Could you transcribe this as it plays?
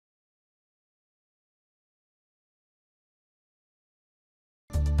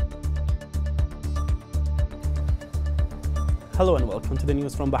Hello and welcome to the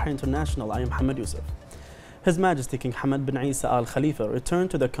news from Bahrain International. I am Hamad Yusuf. His Majesty King Hamad bin Isa Al Khalifa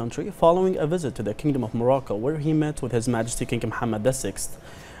returned to the country following a visit to the Kingdom of Morocco, where he met with His Majesty King Mohammed VI.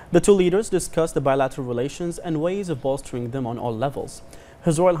 The two leaders discussed the bilateral relations and ways of bolstering them on all levels.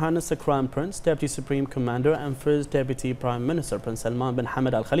 His Royal Highness the Crown Prince, Deputy Supreme Commander and First Deputy Prime Minister Prince Salman bin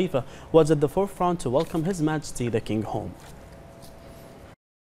Hamad Al Khalifa was at the forefront to welcome His Majesty the King home.